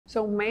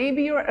So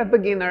maybe you're a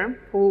beginner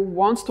who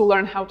wants to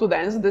learn how to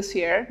dance this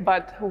year,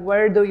 but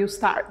where do you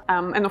start?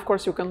 And of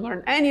course you can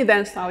learn any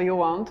dance style you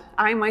want.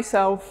 I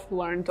myself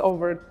learned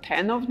over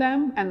 10 of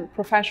them, and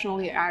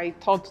professionally I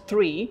taught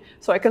 3.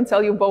 So I can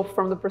tell you both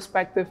from the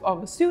perspective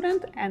of a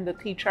student and a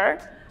teacher.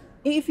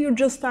 If you're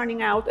just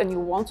starting out and you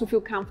want to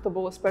feel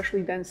comfortable,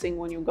 especially dancing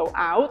when you go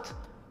out,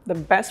 the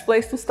best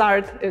place to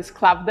start is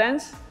club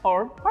dance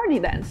or party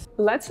dance.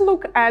 Let's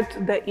look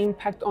at the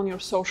impact on your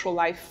social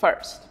life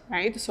first,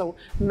 right? So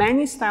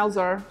many styles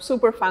are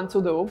super fun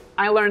to do.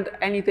 I learned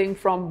anything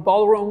from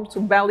ballroom to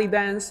belly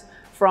dance,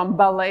 from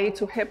ballet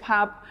to hip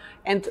hop,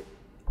 and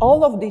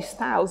all of these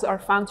styles are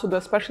fun to do,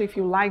 especially if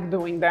you like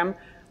doing them.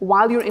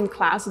 While you're in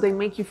class, they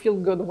make you feel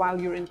good while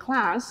you're in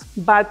class,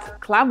 but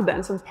club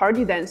dance and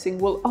party dancing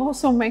will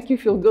also make you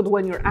feel good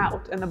when you're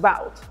out and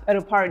about at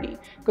a party,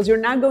 because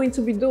you're not going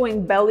to be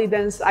doing belly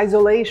dance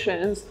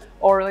isolations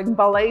or like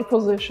ballet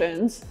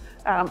positions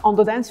on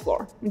the dance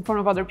floor in front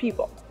of other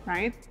people,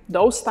 right?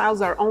 Those styles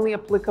are only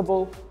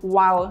applicable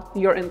while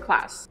you're in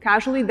class.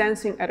 Casually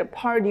dancing at a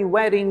party,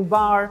 wedding,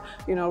 bar,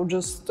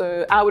 just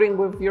outing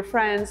with your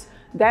friends,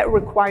 that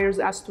requires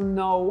us to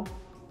know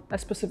a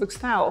specific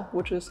style,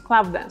 which is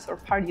club dance or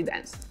party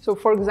dance. So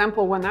for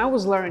example, when I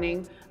was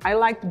learning, I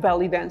liked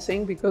belly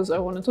dancing because I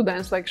wanted to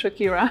dance like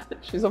Shakira.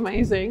 She's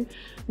amazing.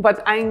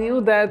 But I knew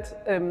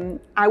that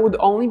I would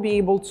only be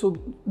able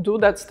to do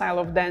that style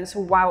of dance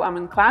while I'm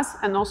in class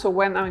and also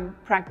when I'm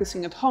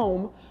practicing at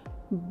home.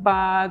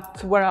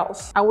 But where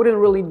else? I wouldn't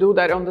really do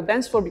that on the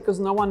dance floor because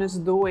no one is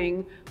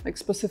doing like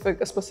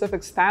a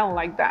specific style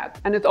like that.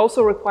 And it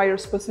also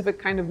requires specific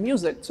kind of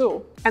music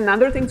too.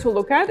 Another thing to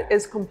look at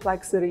is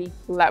complexity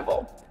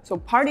level. So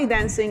party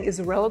dancing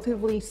is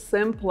relatively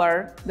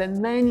simpler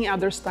than many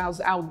other styles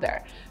out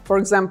there. For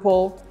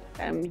example,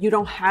 you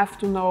don't have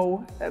to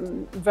know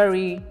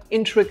very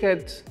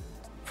intricate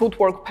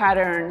footwork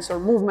patterns or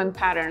movement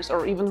patterns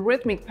or even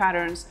rhythmic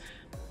patterns.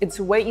 It's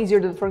way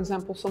easier than, for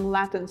example, some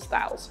Latin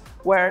styles,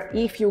 where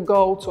if you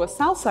go to a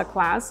salsa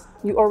class,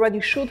 you already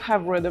should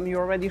have rhythm, you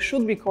already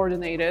should be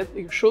coordinated,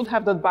 you should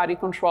have that body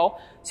control,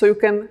 so you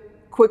can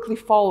quickly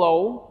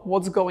follow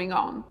what's going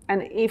on.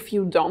 And if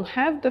you don't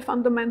have the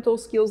fundamental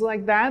skills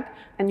like that,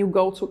 and you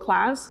go to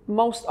class,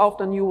 most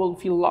often you will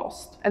feel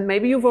lost. And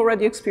maybe you've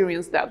already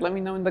experienced that, let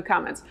me know in the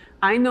comments.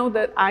 I know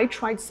that I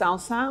tried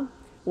salsa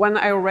when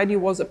I already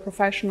was a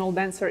professional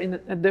dancer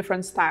in a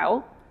different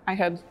style. I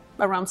had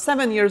around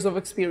 7 years of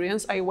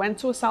experience. I went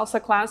to a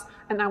salsa class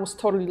and I was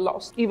totally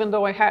lost. Even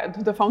though I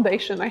had the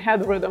foundation, I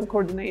had rhythm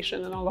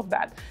coordination and all of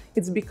that.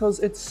 It's because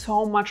it's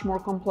so much more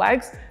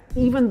complex.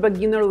 Even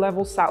beginner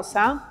level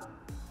salsa,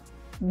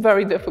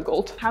 very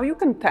difficult. How you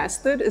can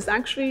test it is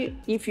actually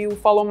if you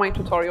follow my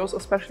tutorials,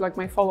 especially like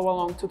my follow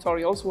along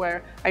tutorials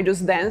where I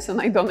just dance and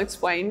I don't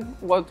explain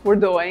what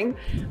we're doing.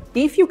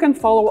 If you can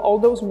follow all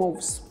those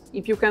moves,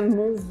 if you can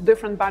move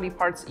different body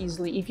parts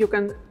easily, if you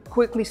can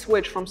quickly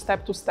switch from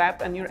step to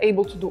step and you're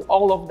able to do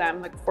all of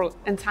them like for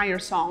entire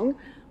song,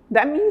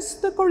 that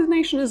means the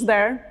coordination is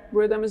there,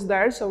 rhythm is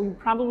there, so you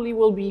probably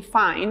will be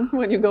fine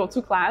when you go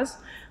to class.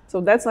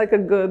 So that's like a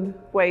good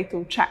way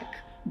to check.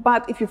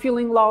 But if you're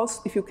feeling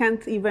lost, if you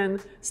can't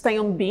even stay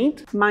on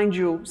beat, mind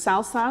you,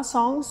 salsa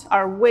songs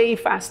are way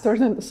faster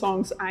than the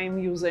songs I'm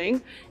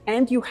using,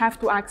 and you have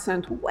to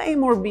accent way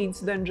more beats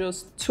than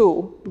just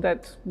 2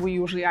 that we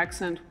usually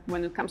accent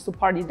when it comes to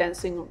party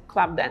dancing or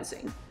club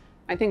dancing.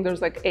 I think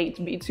there's like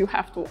 8 beats you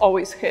have to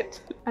always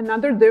hit.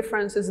 Another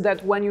difference is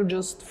that when you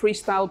just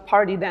freestyle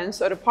party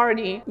dance at a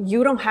party,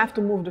 you don't have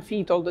to move the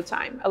feet all the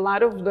time. A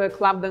lot of the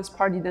club dance,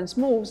 party dance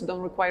moves don't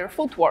require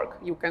footwork.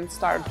 You can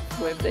start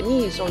with the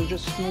knees or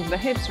just move the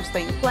hips, you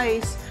stay in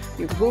place,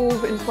 you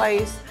groove in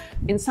place.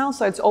 In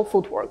salsa, it's all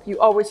footwork. You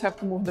always have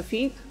to move the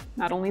feet.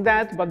 Not only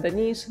that, but the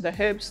knees, the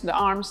hips, the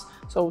arms.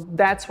 So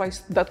that's why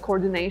that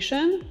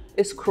coordination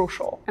is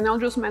crucial. And I'll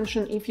just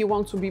mention, if you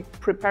want to be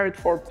prepared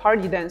for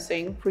party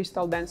dancing,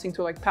 freestyle dancing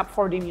to like top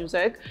 40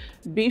 music,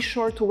 be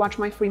sure to watch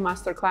my free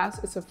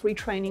masterclass. It's a free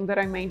training that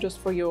I made just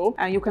for you,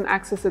 and you can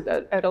access it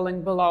at a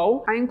link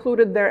below. I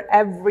included there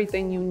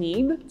everything you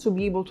need to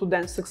be able to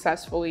dance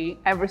successfully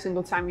every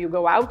single time you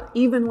go out,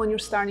 even when you're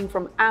starting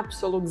from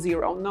absolute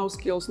zero, no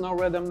skills, no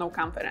rhythm, no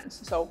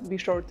confidence. So be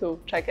sure to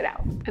check it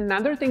out.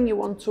 Another thing you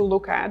want to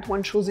look at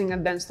when choosing a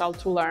dance style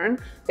to learn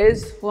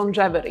is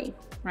longevity,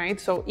 right?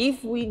 So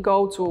if we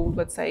go to,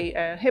 let's say,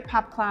 a hip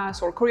hop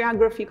class or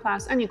choreography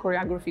class, any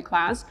choreography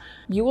class,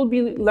 you will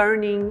be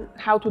learning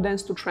how to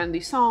dance to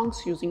trendy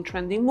songs using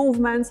trendy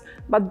movements,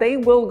 but they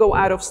will go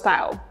out of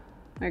style.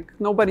 Like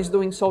nobody's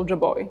doing Soulja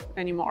Boy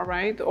anymore,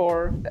 right?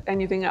 Or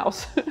anything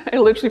else. I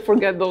literally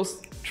forget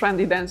those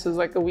trendy dances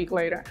like a week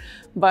later.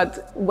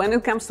 But when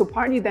it comes to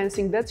party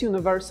dancing, that's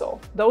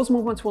universal. Those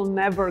movements will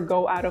never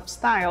go out of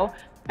style.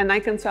 And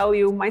I can tell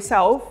you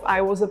myself, I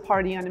was a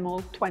party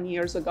animal 20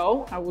 years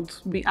ago. I would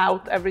be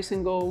out every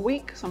single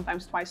week,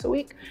 sometimes twice a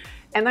week.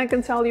 And I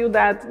can tell you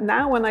that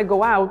now when I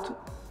go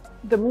out,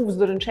 the moves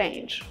didn't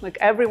change. Like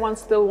everyone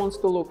still wants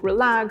to look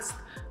relaxed,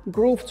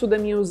 groove to the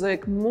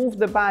music, move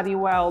the body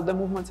well. The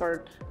movements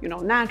are,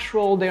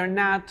 natural. They are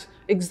not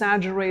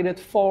exaggerated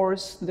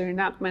force. They're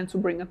not meant to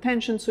bring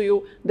attention to you.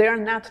 They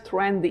are not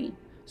trendy.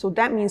 So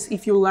that means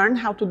if you learn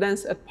how to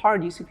dance at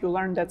parties, if you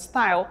learn that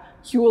style,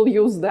 you will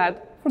use that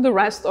for the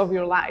rest of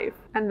your life.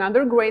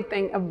 Another great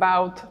thing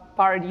about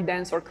party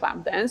dance or club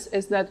dance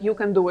is that you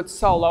can do it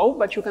solo,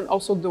 but you can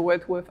also do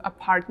it with a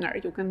partner.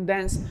 You can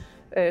dance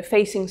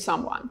facing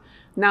someone.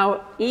 Now,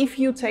 if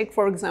you take,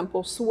 for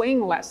example, swing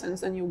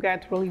lessons and you get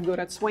really good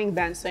at swing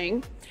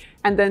dancing,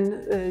 and then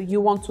you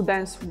want to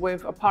dance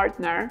with a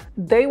partner,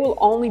 they will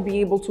only be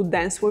able to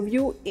dance with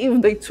you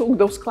if they took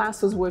those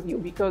classes with you,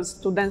 because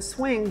to dance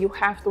swing, you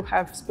have to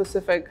have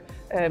specific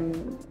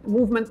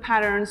movement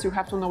patterns, you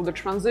have to know the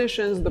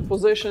transitions, the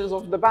positions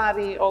of the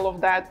body, all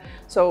of that.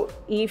 So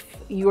if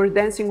you're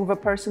dancing with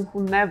a person who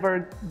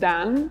never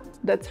done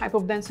that type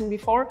of dancing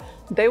before,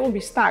 they will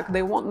be stuck,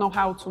 they won't know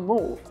how to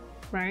move,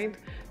 right?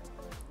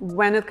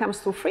 When it comes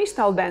to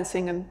freestyle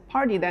dancing and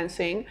party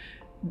dancing,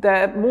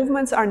 the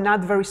movements are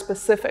not very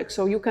specific.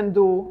 So you can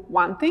do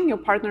one thing,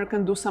 your partner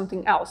can do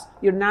something else.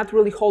 You're not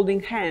really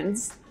holding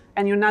hands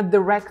and you're not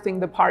directing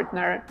the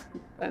partner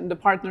and the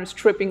partner is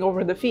tripping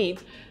over the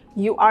feet.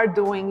 You are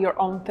doing your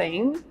own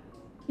thing,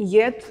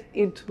 yet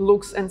it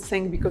looks in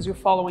sync because you're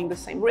following the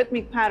same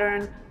rhythmic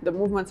pattern, the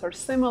movements are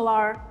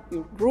similar,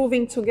 you're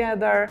grooving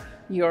together,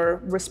 you're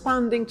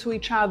responding to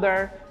each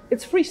other.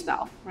 It's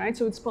freestyle, right?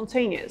 So it's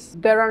spontaneous.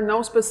 There are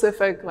no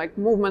specific like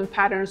movement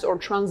patterns or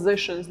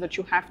transitions that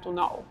you have to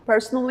know.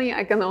 Personally,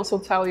 I can also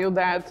tell you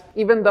that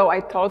even though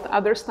I taught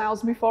other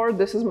styles before,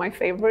 this is my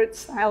favorite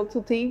style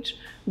to teach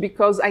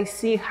because I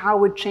see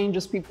how it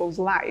changes people's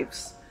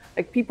lives.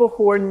 Like people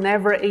who are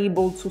never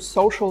able to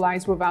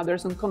socialize with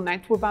others and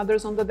connect with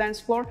others on the dance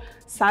floor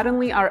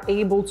suddenly are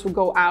able to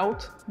go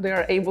out, they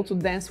are able to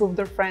dance with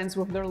their friends,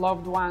 with their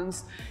loved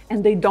ones,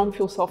 and they don't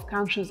feel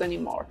self-conscious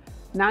anymore.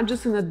 Not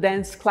just in a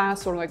dance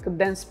class or like a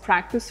dance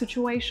practice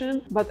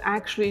situation, but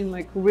actually in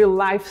like real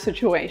life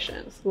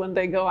situations when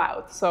they go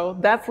out. So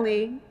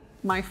definitely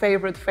my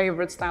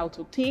favorite style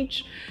to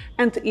teach.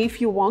 And if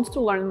you want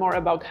to learn more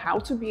about how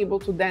to be able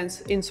to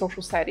dance in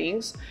social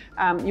settings,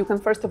 you can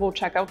first of all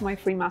check out my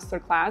free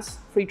masterclass,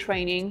 free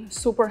training,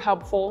 super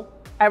helpful,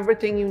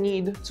 everything you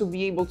need to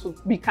be able to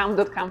become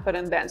that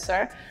confident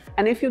dancer.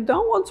 And if you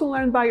don't want to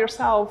learn by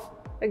yourself,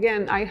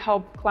 again, I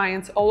help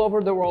clients all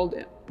over the world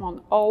on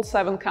all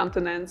 7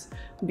 continents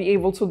be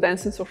able to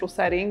dance in social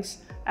settings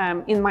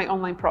in my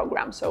online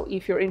program. So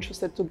if you're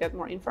interested to get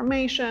more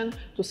information,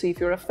 to see if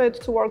you're a fit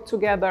to work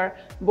together,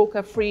 book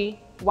a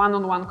free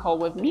one-on-one call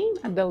with me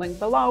at the link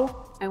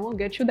below and we'll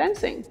get you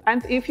dancing.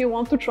 And if you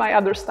want to try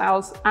other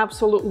styles,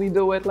 absolutely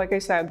do it. Like I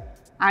said,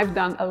 I've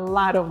done a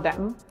lot of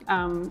them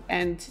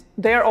and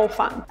they're all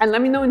fun. And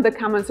let me know in the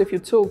comments if you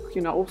took,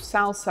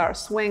 salsa,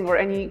 swing or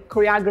any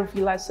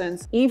choreography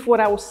lessons, if what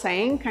I was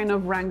saying kind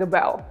of rang a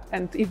bell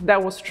and if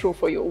that was true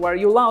for you. Were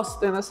you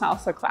lost in a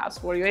salsa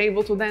class? Were you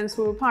able to dance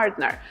with a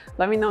partner?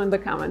 Let me know in the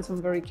comments,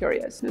 I'm very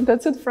curious. And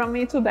that's it from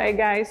me today,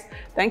 guys.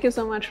 Thank you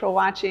so much for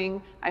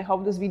watching. I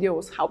hope this video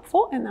was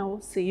helpful and I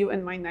will see you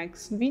in my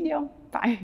next video. Bye.